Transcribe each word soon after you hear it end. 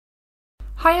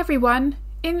Hi everyone,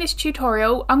 in this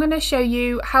tutorial I'm going to show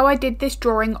you how I did this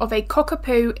drawing of a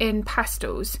cockapoo in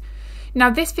pastels. Now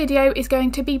this video is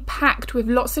going to be packed with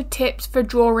lots of tips for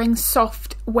drawing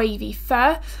soft wavy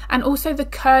fur and also the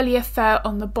curlier fur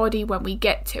on the body when we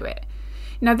get to it.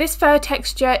 Now this fur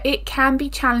texture, it can be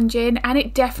challenging and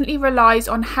it definitely relies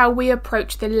on how we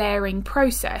approach the layering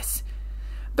process.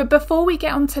 But before we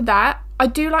get onto that, I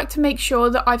do like to make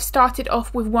sure that I've started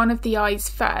off with one of the eyes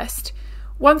first.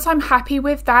 Once I'm happy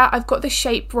with that, I've got the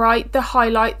shape right, the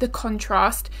highlight, the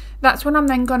contrast, that's when I'm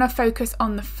then going to focus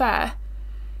on the fur.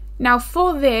 Now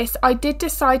for this, I did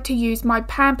decide to use my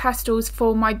pan pastels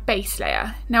for my base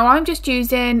layer. Now I'm just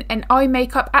using an eye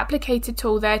makeup applicator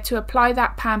tool there to apply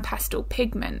that pan pastel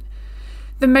pigment.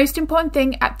 The most important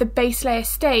thing at the base layer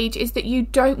stage is that you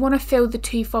don't want to fill the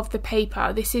tooth of the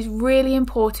paper. This is really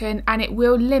important and it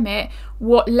will limit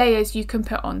what layers you can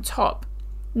put on top.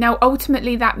 Now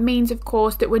ultimately that means of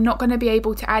course that we're not going to be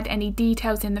able to add any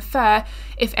details in the fur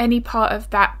if any part of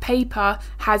that paper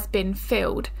has been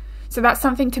filled. So that's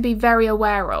something to be very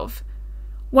aware of.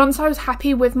 Once I was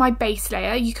happy with my base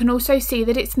layer, you can also see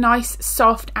that it's nice,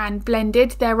 soft and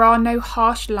blended. There are no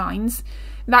harsh lines.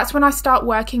 That's when I start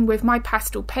working with my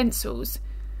pastel pencils.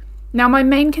 Now my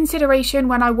main consideration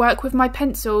when I work with my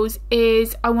pencils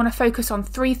is I want to focus on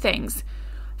three things: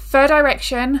 fur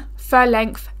direction, fur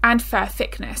length and fur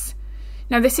thickness.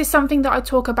 Now this is something that I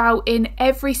talk about in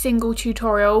every single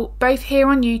tutorial, both here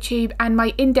on YouTube and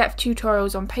my in-depth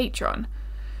tutorials on Patreon.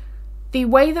 The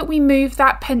way that we move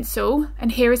that pencil,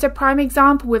 and here is a prime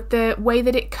example with the way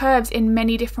that it curves in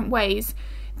many different ways,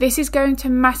 this is going to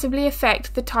massively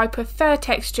affect the type of fur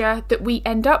texture that we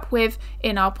end up with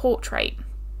in our portrait.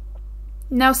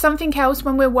 Now something else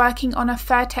when we're working on a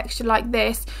fur texture like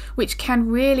this, which can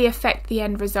really affect the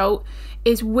end result,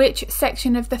 is which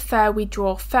section of the fur we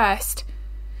draw first.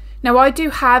 Now I do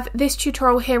have this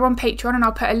tutorial here on Patreon and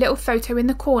I'll put a little photo in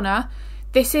the corner.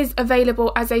 This is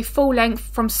available as a full length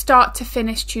from start to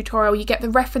finish tutorial. You get the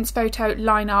reference photo,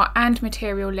 line art and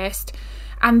material list.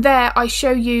 And there I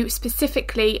show you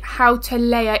specifically how to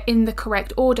layer in the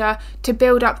correct order to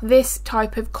build up this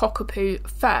type of cockapoo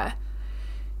fur.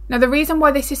 Now the reason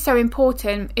why this is so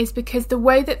important is because the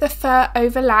way that the fur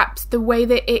overlaps, the way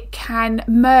that it can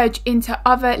merge into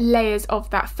other layers of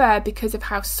that fur because of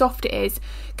how soft it is,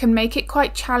 can make it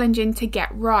quite challenging to get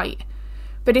right.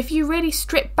 But if you really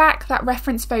strip back that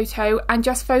reference photo and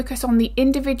just focus on the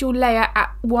individual layer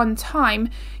at one time,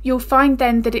 you'll find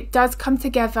then that it does come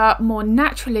together more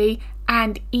naturally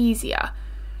and easier.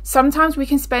 Sometimes we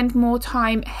can spend more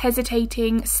time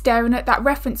hesitating, staring at that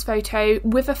reference photo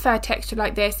with a fur texture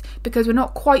like this because we're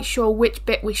not quite sure which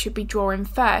bit we should be drawing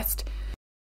first.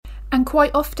 And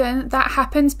quite often that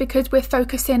happens because we're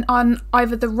focusing on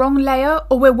either the wrong layer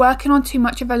or we're working on too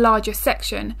much of a larger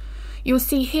section. You'll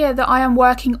see here that I am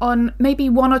working on maybe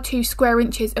 1 or 2 square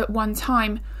inches at one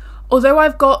time. Although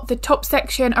I've got the top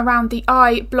section around the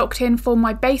eye blocked in for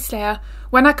my base layer,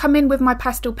 when I come in with my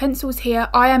pastel pencils here,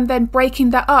 I am then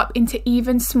breaking that up into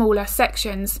even smaller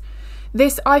sections.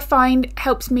 This I find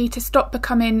helps me to stop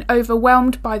becoming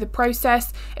overwhelmed by the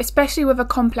process, especially with a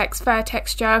complex fur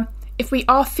texture. If we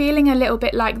are feeling a little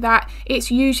bit like that, it's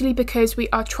usually because we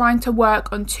are trying to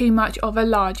work on too much of a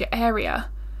larger area.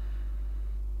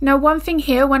 Now one thing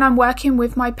here when I'm working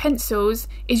with my pencils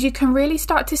is you can really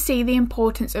start to see the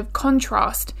importance of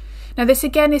contrast. Now this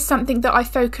again is something that I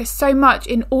focus so much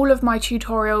in all of my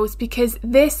tutorials because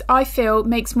this I feel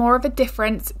makes more of a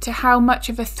difference to how much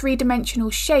of a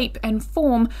three-dimensional shape and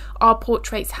form our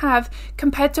portraits have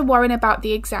compared to worrying about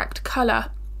the exact colour.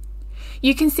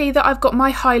 You can see that I've got my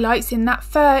highlights in that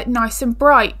fur nice and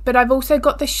bright, but I've also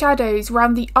got the shadows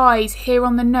around the eyes here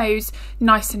on the nose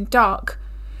nice and dark.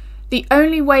 The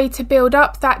only way to build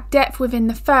up that depth within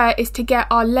the fur is to get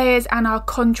our layers and our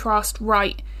contrast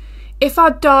right. If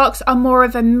our darks are more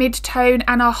of a mid-tone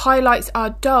and our highlights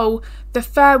are dull, the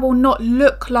fur will not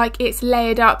look like it's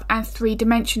layered up and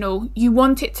three-dimensional. You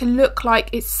want it to look like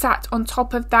it's sat on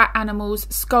top of that animal's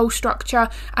skull structure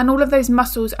and all of those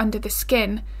muscles under the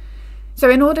skin. So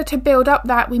in order to build up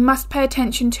that, we must pay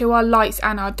attention to our lights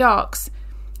and our darks.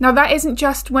 Now that isn't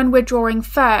just when we're drawing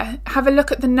fur. Have a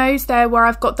look at the nose there where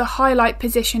I've got the highlight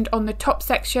positioned on the top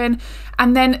section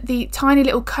and then the tiny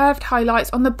little curved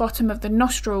highlights on the bottom of the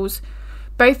nostrils.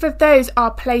 Both of those are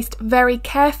placed very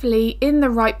carefully in the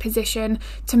right position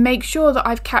to make sure that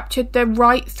I've captured the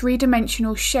right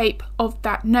three-dimensional shape of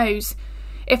that nose.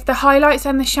 If the highlights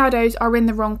and the shadows are in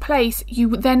the wrong place, you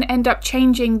then end up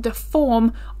changing the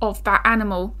form of that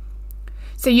animal.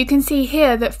 So you can see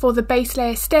here that for the base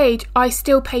layer stage, I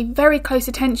still pay very close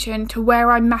attention to where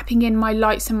I'm mapping in my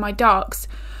lights and my darks.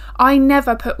 I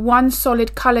never put one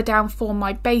solid colour down for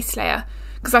my base layer,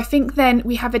 because I think then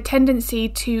we have a tendency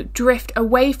to drift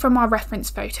away from our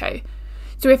reference photo.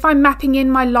 So if I'm mapping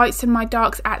in my lights and my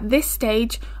darks at this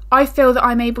stage, I feel that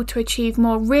I'm able to achieve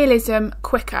more realism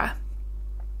quicker.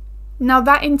 Now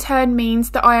that in turn means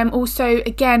that I am also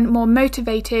again more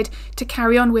motivated to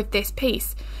carry on with this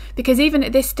piece, because even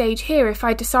at this stage here, if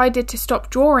I decided to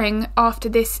stop drawing after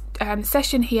this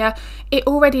session here, it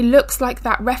already looks like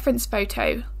that reference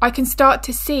photo. I can start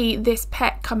to see this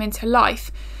pet come into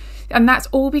life, and that's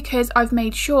all because I've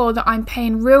made sure that I'm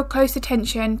paying real close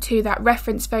attention to that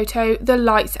reference photo, the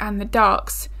lights and the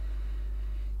darks.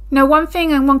 Now one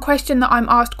thing and one question that I'm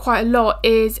asked quite a lot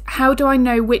is, how do I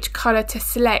know which colour to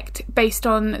select based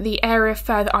on the area of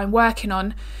fur that I'm working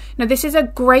on? Now this is a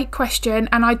great question,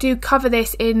 and I do cover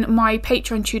this in my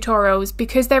Patreon tutorials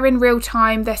because they're in real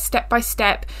time, they're step by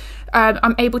step.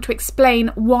 I'm able to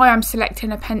explain why I'm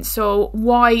selecting a pencil,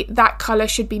 why that colour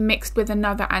should be mixed with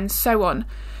another, and so on.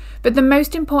 But the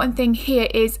most important thing here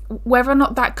is whether or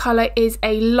not that colour is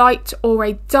a light or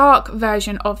a dark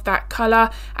version of that colour,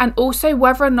 and also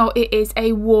whether or not it is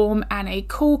a warm and a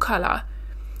cool colour.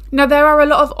 Now there are a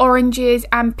lot of oranges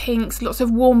and pinks, lots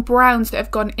of warm browns that have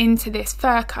gone into this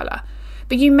fur colour.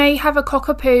 But you may have a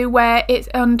Cockerpoo where it's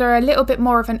under a little bit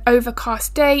more of an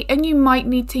overcast day, and you might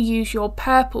need to use your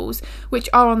purples, which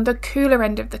are on the cooler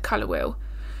end of the colour wheel.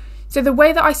 So the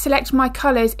way that I select my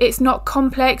colours, it's not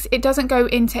complex, it doesn't go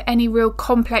into any real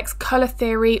complex colour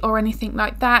theory or anything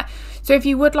like that. So if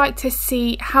you would like to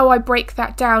see how I break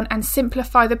that down and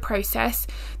simplify the process,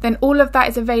 then all of that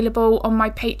is available on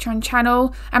my Patreon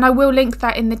channel, and I will link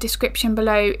that in the description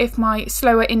below if my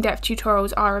slower in-depth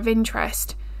tutorials are of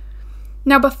interest.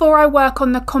 Now before I work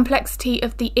on the complexity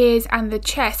of the ears and the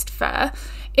chest fur,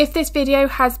 if this video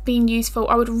has been useful,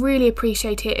 I would really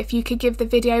appreciate it if you could give the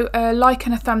video a like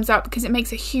and a thumbs up, because it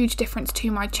makes a huge difference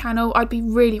to my channel. I'd be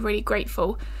really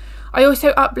grateful. I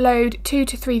also upload 2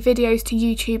 to 3 videos to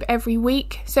YouTube every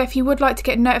week, so if you would like to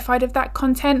get notified of that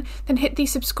content, then hit the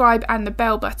subscribe and the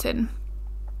bell button.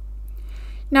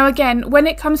 Now again, when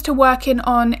it comes to working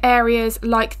on areas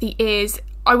like the ears,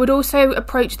 I would also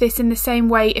approach this in the same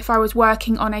way if I was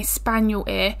working on a spaniel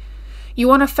ear. You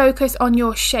want to focus on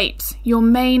your shapes, your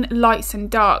main lights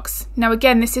and darks. Now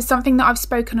again, this is something that I've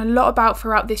spoken a lot about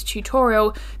throughout this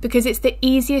tutorial because it's the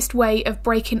easiest way of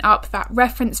breaking up that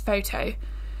reference photo.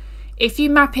 If you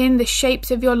map in the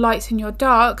shapes of your lights and your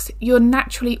darks, you're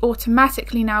naturally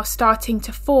automatically now starting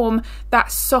to form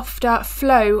that softer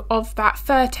flow of that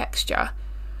fur texture.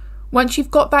 Once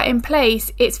you've got that in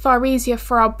place, it's far easier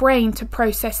for our brain to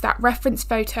process that reference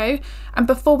photo, and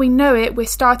before we know it, we're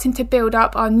starting to build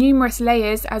up our numerous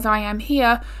layers, as I am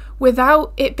here,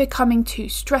 without it becoming too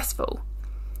stressful.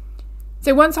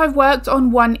 So once I've worked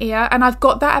on one ear and I've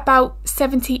got that about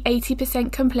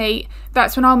 70–80% complete,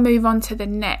 that's when I'll move on to the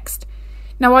next.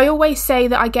 Now I always say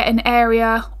that I get an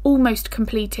area almost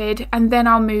completed and then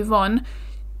I'll move on,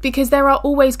 because there are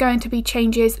always going to be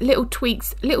changes, little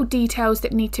tweaks, little details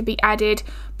that need to be added,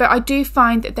 but I do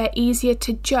find that they're easier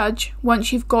to judge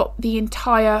once you've got the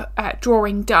entire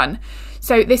drawing done.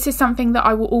 So this is something that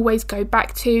I will always go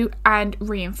back to and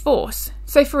reinforce.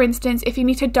 So for instance, if you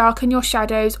need to darken your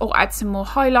shadows or add some more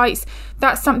highlights,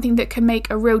 that's something that can make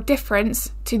a real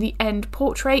difference to the end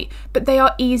portrait, but they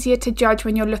are easier to judge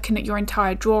when you're looking at your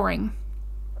entire drawing.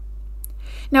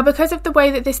 Now because of the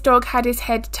way that this dog had his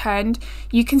head turned,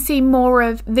 you can see more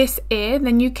of this ear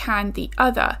than you can the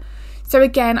other. So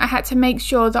again, I had to make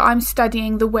sure that I'm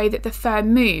studying the way that the fur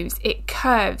moves, it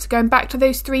curves, going back to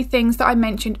those 3 things that I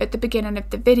mentioned at the beginning of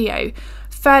the video: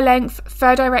 fur length,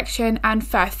 fur direction and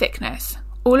fur thickness.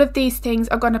 All of these things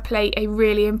are going to play a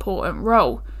really important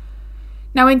role.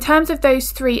 Now in terms of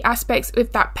those 3 aspects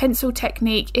with that pencil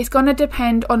technique, it's going to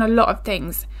depend on a lot of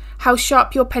things. How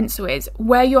sharp your pencil is,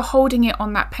 where you're holding it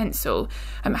on that pencil,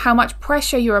 how much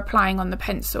pressure you're applying on the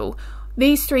pencil.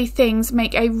 These 3 things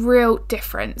make a real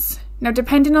difference. Now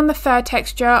depending on the fur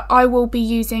texture, I will be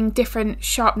using different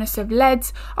sharpness of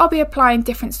leads, I'll be applying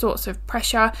different sorts of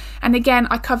pressure, and again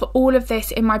I cover all of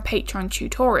this in my Patreon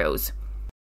tutorials.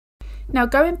 Now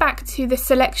going back to the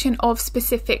selection of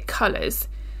specific colours.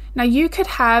 Now you could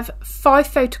have 5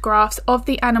 photographs of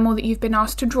the animal that you've been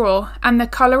asked to draw, and the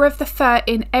colour of the fur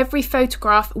in every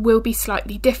photograph will be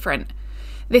slightly different.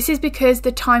 This is because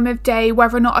the time of day,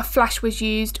 whether or not a flash was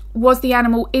used, was the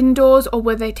animal indoors or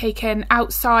were they taken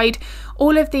outside,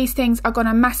 all of these things are going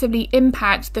to massively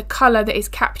impact the colour that is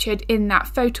captured in that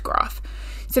photograph.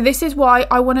 So this is why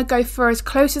I want to go for as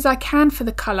close as I can for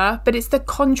the colour, but it's the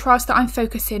contrast that I'm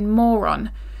focusing more on.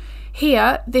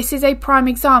 Here, this is a prime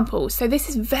example, so this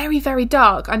is very, very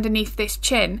dark underneath this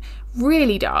chin,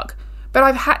 really dark, but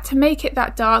I've had to make it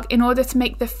that dark in order to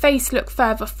make the face look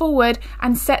further forward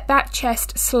and set that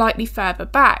chest slightly further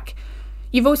back.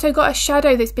 You've also got a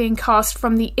shadow that's being cast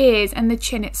from the ears and the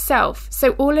chin itself,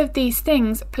 so all of these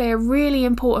things play a really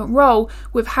important role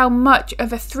with how much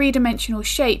of a three-dimensional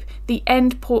shape the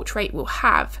end portrait will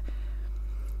have.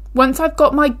 Once I've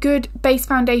got my good base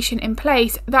foundation in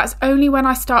place, that's only when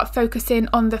I start focusing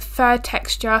on the fur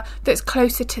texture that's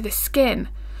closer to the skin.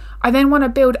 I then want to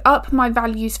build up my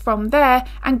values from there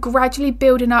and gradually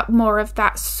building up more of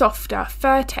that softer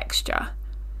fur texture.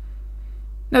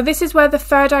 Now this is where the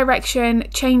fur direction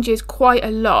changes quite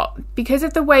a lot. Because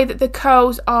of the way that the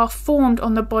curls are formed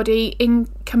on the body in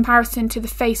comparison to the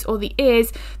face or the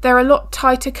ears, they're a lot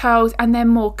tighter curls and they're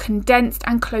more condensed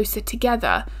and closer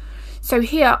together. So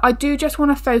here I do just want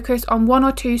to focus on 1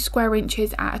 or 2 square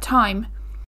inches at a time.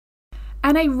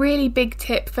 And a really big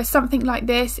tip for something like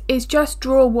this is just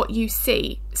draw what you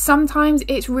see. Sometimes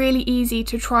it's really easy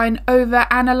to try and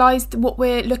over-analyse what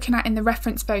we're looking at in the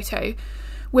reference photo.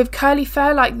 With curly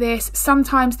fur like this,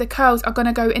 sometimes the curls are going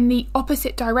to go in the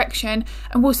opposite direction,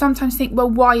 and we'll sometimes think, well,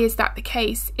 why is that the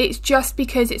case? It's just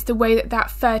because it's the way that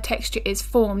that fur texture is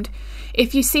formed.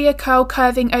 If you see a curl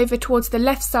curving over towards the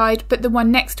left side, but the one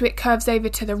next to it curves over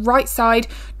to the right side,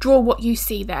 draw what you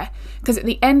see there. Because at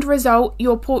the end result,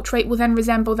 your portrait will then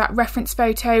resemble that reference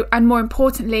photo, and more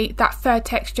importantly, that fur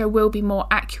texture will be more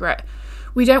accurate.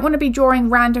 We don't want to be drawing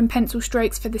random pencil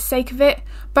strokes for the sake of it,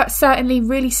 but certainly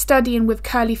really studying with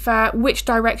curly fur which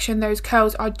direction those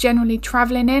curls are generally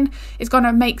travelling in is going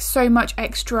to make so much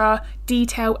extra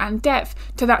detail and depth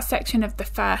to that section of the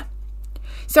fur.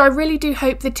 So I really do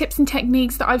hope the tips and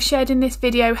techniques that I've shared in this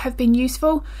video have been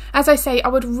useful. As I say, I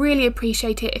would really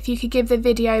appreciate it if you could give the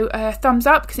video a thumbs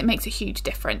up because it makes a huge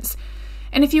difference.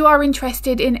 And if you are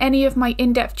interested in any of my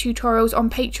in-depth tutorials on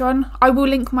Patreon, I will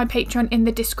link my Patreon in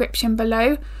the description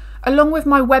below. Along with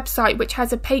my website, which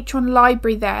has a Patreon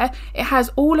library there, it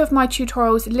has all of my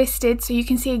tutorials listed so you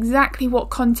can see exactly what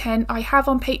content I have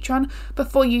on Patreon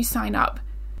before you sign up.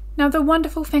 Now the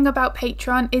wonderful thing about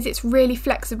Patreon is it's really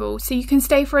flexible, so you can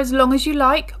stay for as long as you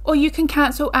like or you can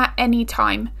cancel at any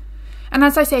time. And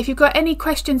as I say, if you've got any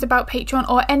questions about Patreon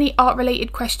or any art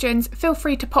related questions, feel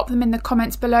free to pop them in the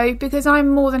comments below because I'm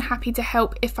more than happy to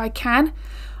help if I can.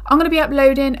 I'm going to be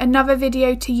uploading another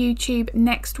video to YouTube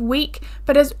next week,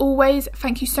 but as always,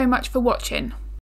 thank you so much for watching.